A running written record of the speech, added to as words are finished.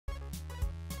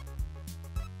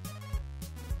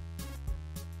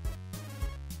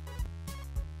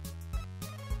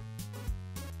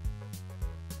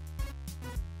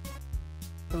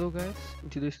Hello guys, in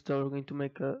today's tutorial we're going to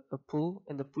make a pull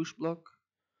and a push block,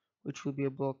 which will be a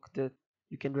block that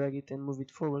you can drag it and move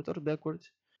it forward or backwards.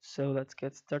 So let's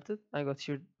get started. I got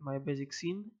here my basic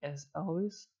scene as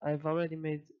always. I've already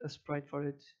made a sprite for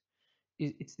it.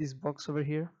 It's this box over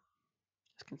here,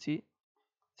 as you can see.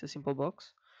 It's a simple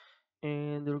box,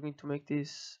 and we're going to make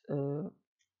this a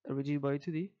rigid body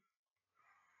 2D,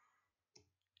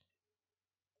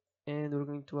 and we're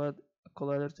going to add a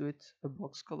collider to it, a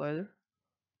box collider.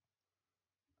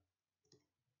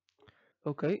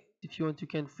 Okay, if you want you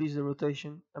can freeze the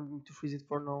rotation. I'm going to freeze it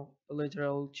for now, later I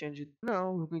will change it.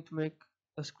 Now we're going to make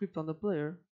a script on the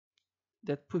player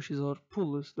that pushes or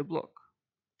pulls the block.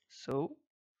 So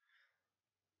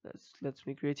let's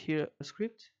create here a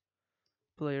script,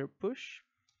 player push,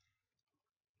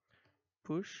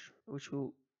 which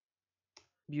will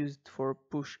be used for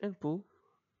push and pull.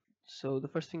 So the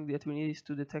first thing that we need is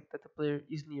to detect that the player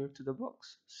is near to the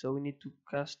box. So we need to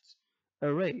cast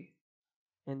a ray,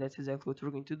 and that's exactly what we're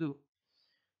going to do.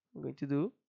 We're going to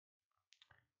do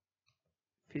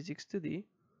physics 2D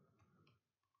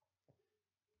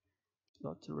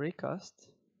dot raycast,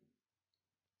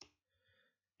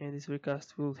 and this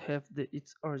raycast will have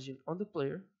its origin on the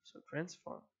player. So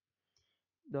transform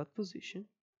dot position,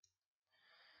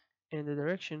 and the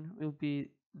direction will be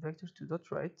vector2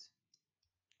 dot right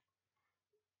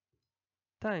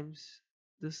times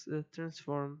this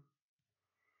transform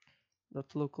dot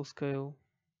local scale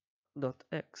dot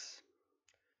x.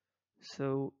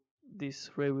 So this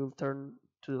ray will turn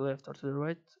to the left or to the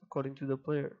right according to the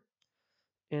player,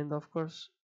 and of course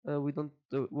we don't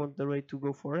want the ray to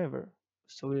go forever,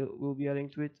 so we'll be adding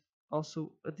to it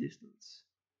also a distance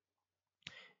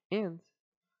and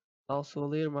also a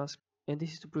layer mask, and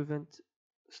this is to prevent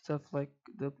stuff like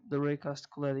the raycast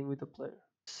colliding with the player.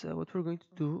 So what we're going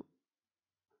to do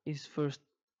is first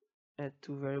add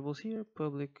two variables here,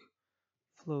 public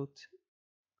float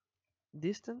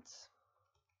distance.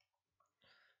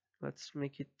 Let's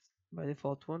make it by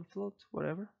default one float,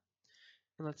 whatever.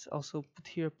 And let's also put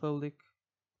here public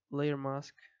layer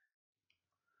mask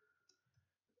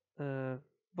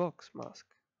box mask,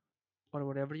 or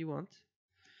whatever you want.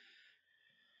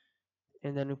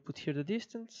 And then we put here the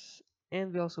distance,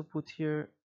 and we also put here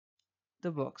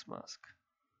the box mask.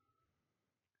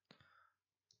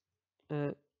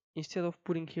 Instead of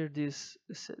putting here this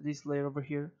layer over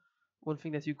here, one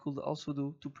thing that you could also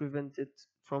do to prevent it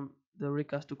from the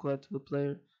raycast to collide to the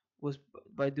player was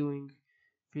by doing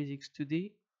physics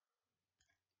 2D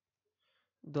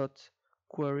dot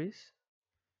queries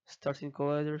starting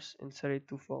colliders and set it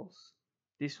to false.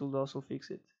 This will also fix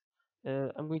it.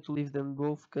 I'm going to leave them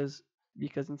both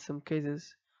because in some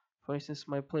cases, for instance,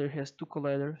 my player has two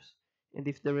colliders, and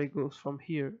if the ray goes from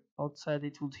here outside,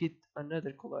 it would hit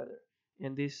another collider,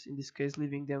 and this, in this case,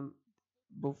 leaving them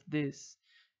both this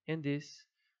and this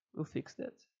will fix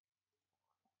that.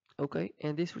 Okay,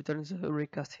 and this returns a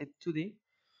raycast hit 2D,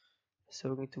 so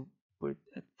we're going to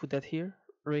put that here,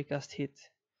 raycast hit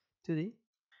 2D,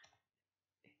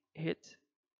 hit,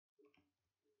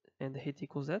 and the hit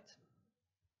equals that.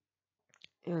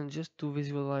 And just to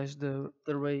visualize the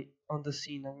ray on the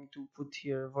scene, I'm going to put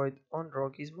here void on draw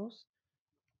gizmos,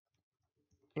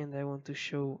 and I want to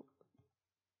show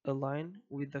a line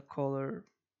with the color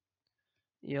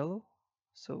yellow,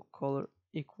 so color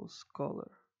equals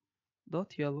color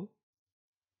dot yellow,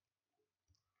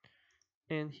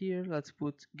 and here let's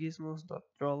put gizmos dot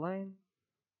draw line,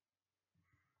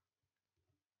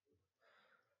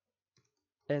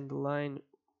 and the line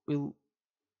will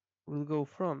go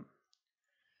from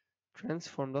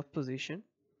transform dot position,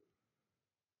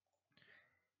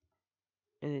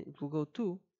 and it will go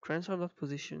to transform dot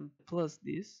position plus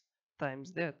this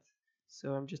times that.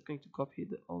 So I'm just going to copy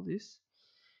all this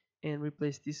and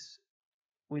replace this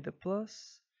with a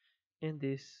plus and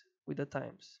this with a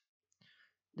times.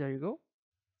 There you go.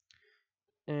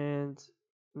 And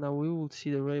now we will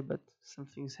see the ray, but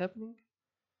something is happening.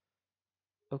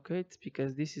 Okay, it's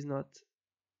because this is not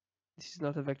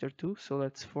a vector2, so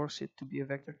let's force it to be a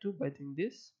vector2 by doing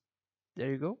this.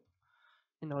 There you go.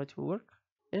 And now it will work.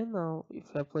 And now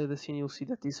if I play the scene, you'll see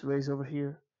that this ray is over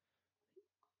here,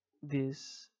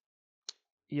 this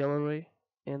yellow ray,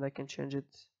 and I can change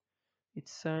its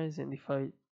size, and if I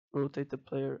rotate the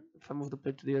player, if I move the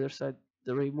player to the other side,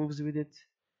 the ray moves with it.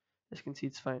 As you can see,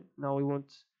 it's fine. Now we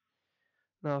want,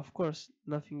 now of course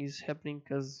nothing is happening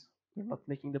because we're not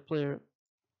making the player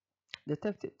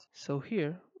detect it. So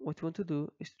here what we want to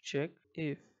do is to check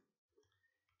if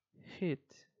hit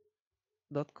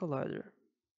dot collider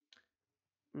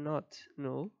not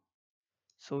null.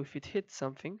 So if it hits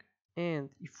something, and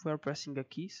if we are pressing a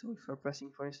key, so if we are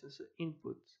pressing for instance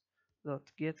input dot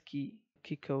get key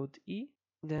code E.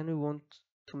 Then we want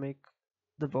to make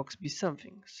the box be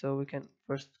something, so we can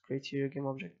first create here a game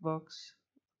object box,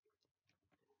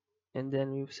 and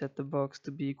then we set the box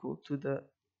to be equal to the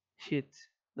hit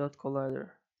dot collider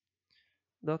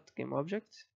dot game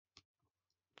object,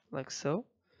 like so.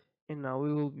 And now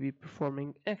we will be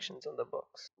performing actions on the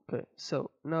box. Okay,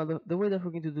 so now the way that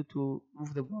we're going to do to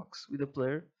move the box with the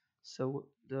player, so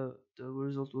the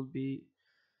result will be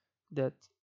that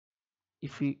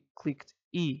if we clicked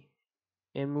E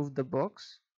and move the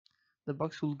box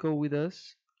will go with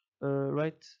us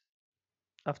right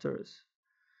after us.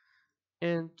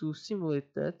 And to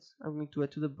simulate that, I'm going to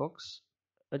add to the box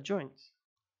a joint,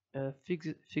 a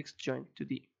fixed joint to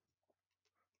D,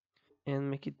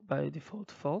 and make it by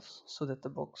default false, so that the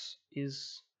box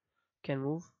can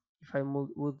move. If I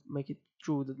would make it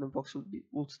true, then the box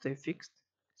would stay fixed.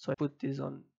 So I put this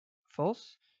on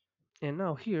false, and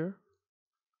now here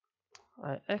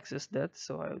I access that.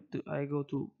 So I go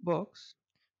to box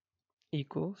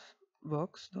equals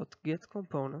box dot get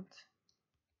component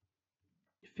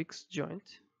fixed joint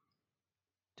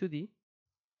to D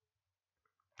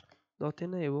dot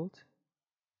enabled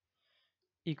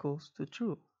equals to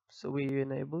true. So we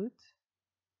enable it,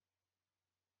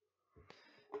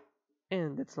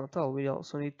 and that's not all. We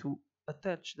also need to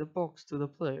attach the box to the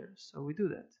player. So we do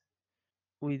that.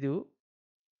 We do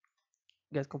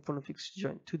get component fixed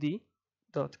joint to D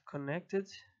dot connected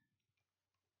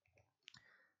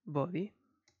body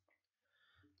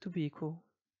to be equal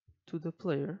to the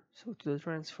player, so to the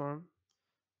transform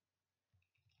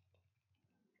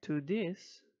to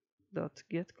this dot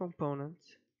get component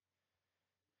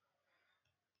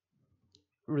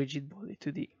rigid body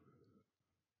to D,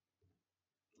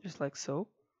 just like so.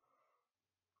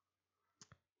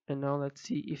 And now let's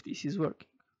see if this is working.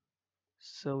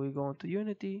 So we go into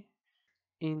Unity,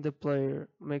 in the player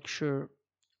make sure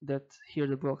that here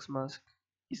the box mask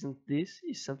isn't this,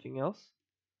 is something else.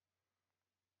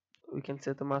 We can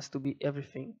set the mask to be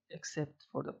everything except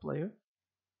for the player,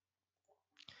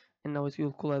 and now it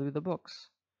will collide with the box.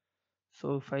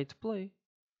 So if I hit play,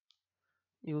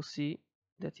 you'll see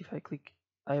that if I click,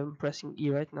 I am pressing E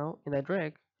right now, and I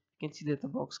drag, you can see that the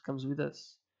box comes with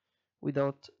us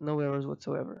without no errors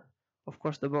whatsoever. Of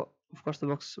course the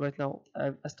box right now,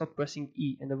 I stopped pressing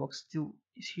E and the box still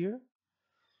is here,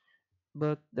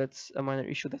 but that's a minor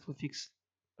issue that we'll fix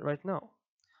right now.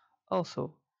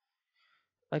 Also,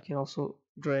 I can also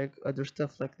drag other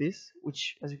stuff like this,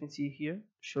 which as you can see here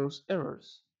shows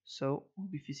errors. So we'll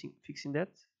be fixing that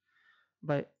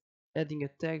by adding a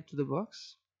tag to the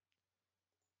box.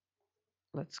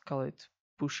 Let's call it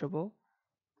pushable,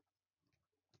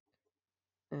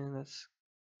 and that's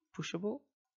pushable.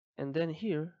 And then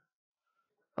here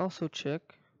also check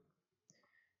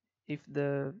if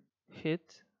the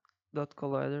hit dot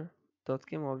collider dot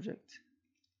game object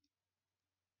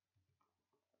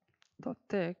dot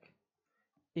tag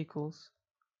equals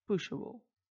pushable.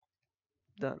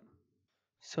 Done.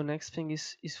 So next thing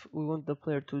is we want the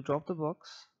player to drop the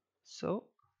box. So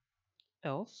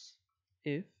else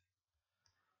if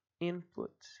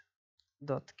input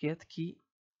dot get key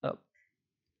up,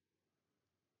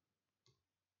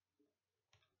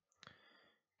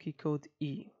 key code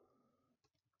E,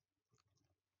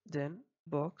 then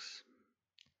box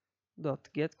dot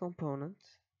get component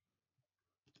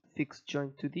fixed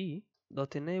joint to D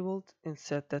dot enabled, and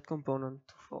set that component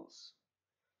to false.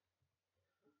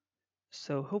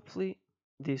 So hopefully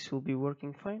this will be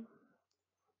working fine,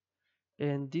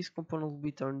 and this component will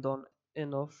be turned on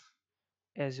and off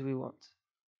as we want.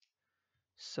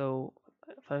 So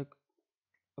if I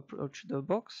approach the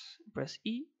box, press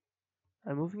E,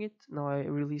 I'm moving it. Now I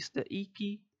release the E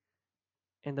key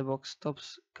and the box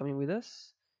stops coming with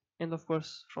us, and of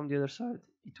course from the other side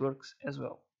it works as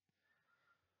well.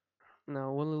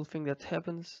 Now one little thing that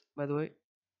happens, by the way,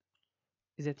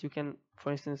 is that you can,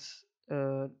 for instance,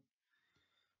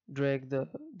 drag the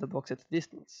box at a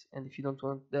distance, and if you don't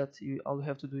want that, all you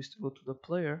have to do is to go to the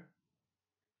player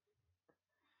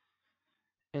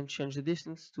and change the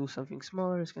distance to something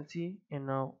smaller, as you can see, and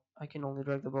now I can only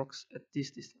drag the box at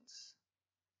this distance.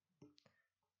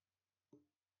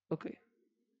 Okay.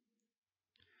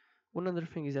 One other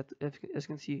thing is that, as you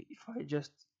can see, if I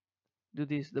just do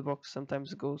this, the box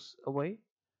sometimes goes away,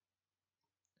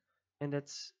 and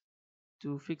that's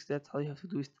to fix that. All you have to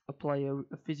do is apply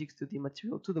a physics to the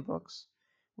material to the box,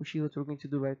 which is what we're going to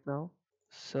do right now.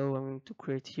 So I'm going to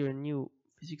create here a new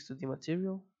physics to the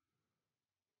material,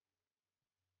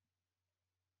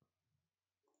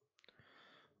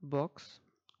 box,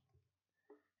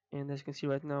 and as you can see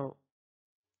right now,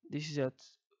 this is at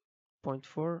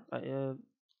 0.4.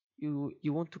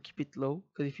 you want to keep it low,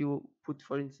 because if you put,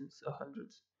 for instance, 100,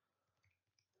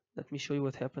 let me show you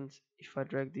what happens if I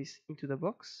drag this into the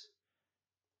box.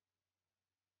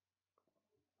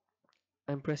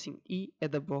 I'm pressing E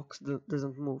and the box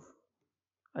doesn't move.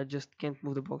 I just can't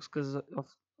move the box because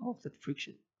of that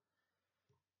friction,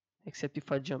 except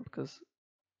if I jump, because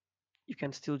you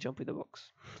can still jump with the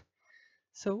box.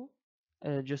 So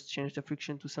just change the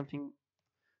friction to something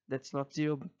that's not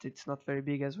 0, but it's not very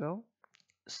big as well.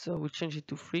 So we change it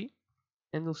to 3,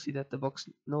 and we'll see that the box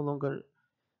no longer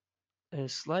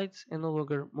slides and no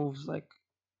longer moves like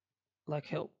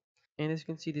hell. And as you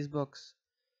can see, this box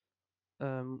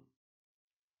um,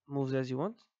 moves as you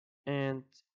want, and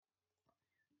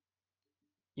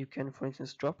you can, for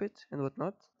instance, drop it and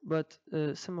whatnot. But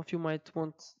some of you might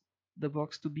want the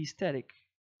box to be static.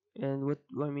 And what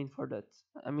do I mean for that?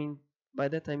 I mean, by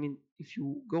that I mean if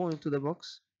you go into the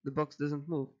box doesn't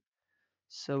move.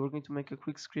 So we're going to make a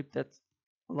quick script that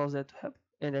allows that to happen.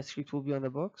 And that script will be on the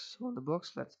box. So on the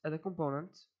box, let's add a component,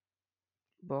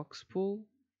 box pull,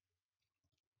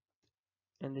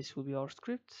 and this will be our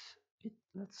script.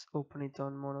 Let's open it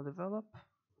on MonoDevelop.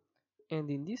 And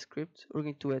in this script, we're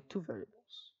going to add two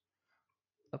variables,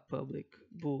 a public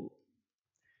bool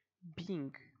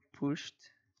being pushed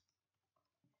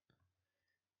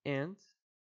and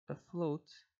a float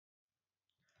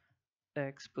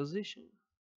x position.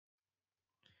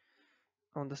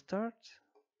 On the start,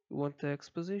 we want the x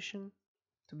position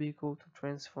to be equal to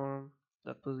transform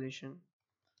that position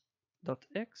dot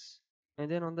x, and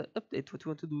then on the update, what we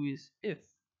want to do is if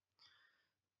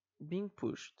being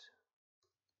pushed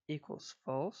equals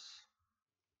false,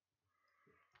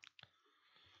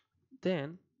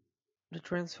 then the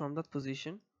transform dot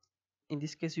position. In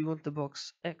this case, we want the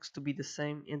box x to be the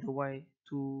same and the y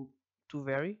to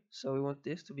vary. So we want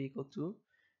this to be equal to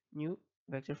new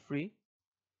vector free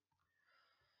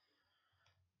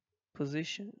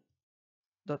position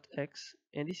dot x,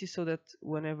 and this is so that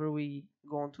whenever we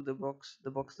go onto the box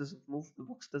doesn't move, the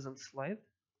box doesn't slide,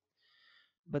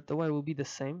 but the y will be the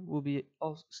same, will be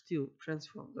also still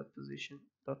transform dot position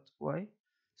dot y.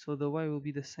 So the y will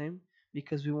be the same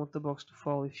because we want the box to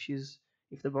fall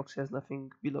if the box has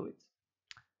nothing below it.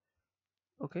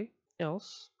 Okay,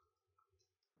 else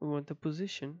we want the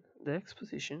x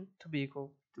position to be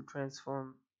equal to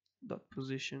transform dot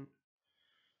position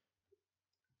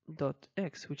dot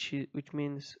x, which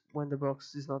means when the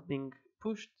box is not being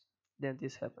pushed, then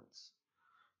this happens.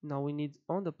 Now we need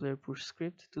on the player push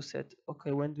script to set,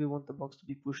 okay, when do we want the box to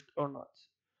be pushed or not.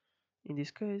 In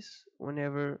this case,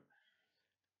 whenever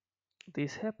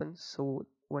this happens, so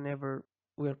whenever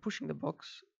we are pushing the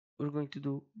box, we're going to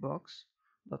do box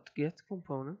dot get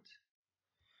component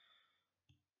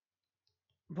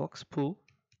box pull,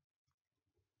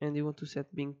 and you want to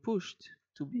set being pushed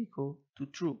to be equal to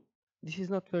true. This is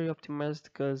not very optimized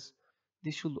because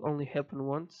this should only happen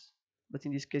once, but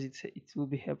in this case it will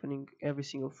be happening every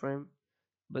single frame,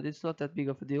 but it's not that big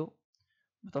of a deal.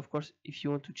 But of course, if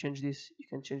you want to change this, you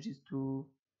can change it to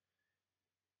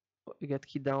get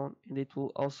key down and it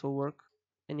will also work.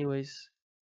 Anyways,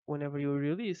 whenever you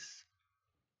release,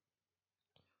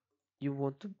 you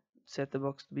want to set the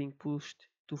box to being pushed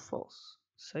to false.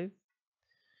 Save.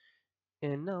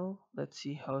 And now let's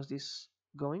see how's this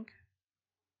going.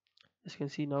 As you can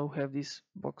see, now we have this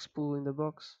box pull in the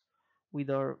box with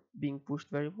our being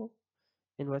pushed variable,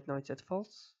 and right now it's at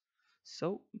false.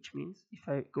 So which means if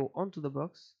I go onto the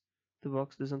box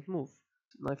doesn't move.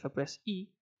 Now if I press E,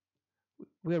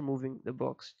 we are moving the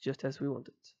box just as we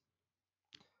wanted.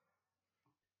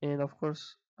 And of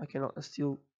course I can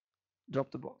still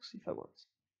drop the box if I want.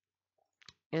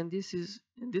 And this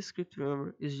script,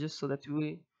 remember, is just so that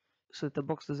the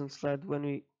box doesn't slide when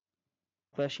we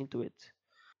crash into it.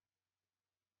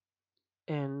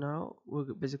 And now we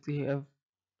basically have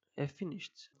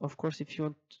finished. Of course, if you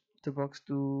want the box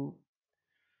to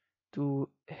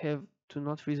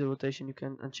not freeze the rotation, you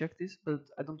can uncheck this, but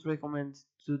I don't recommend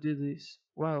to do this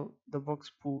while the box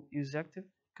pull is active,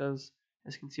 because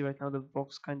as you can see right now the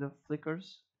box kind of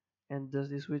flickers and does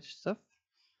this weird stuff.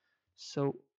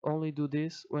 So only do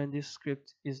this when this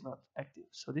script is not active.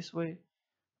 So this way,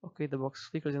 okay, the box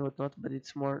flickers and whatnot, but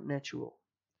it's more natural.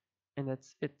 And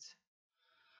that's it.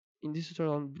 In this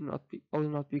tutorial I will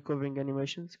not be covering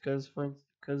animations because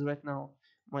right now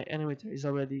my animator is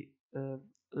already a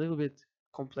little bit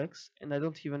complex, and I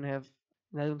don't even have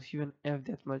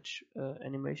that much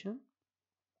animation.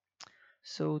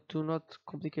 So to not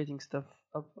complicating stuff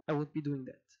up, I won't be doing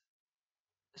that.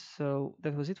 So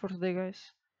that was it for today,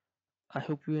 guys. I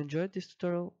hope you enjoyed this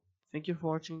tutorial. Thank you for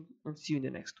watching and see you in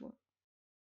the next one.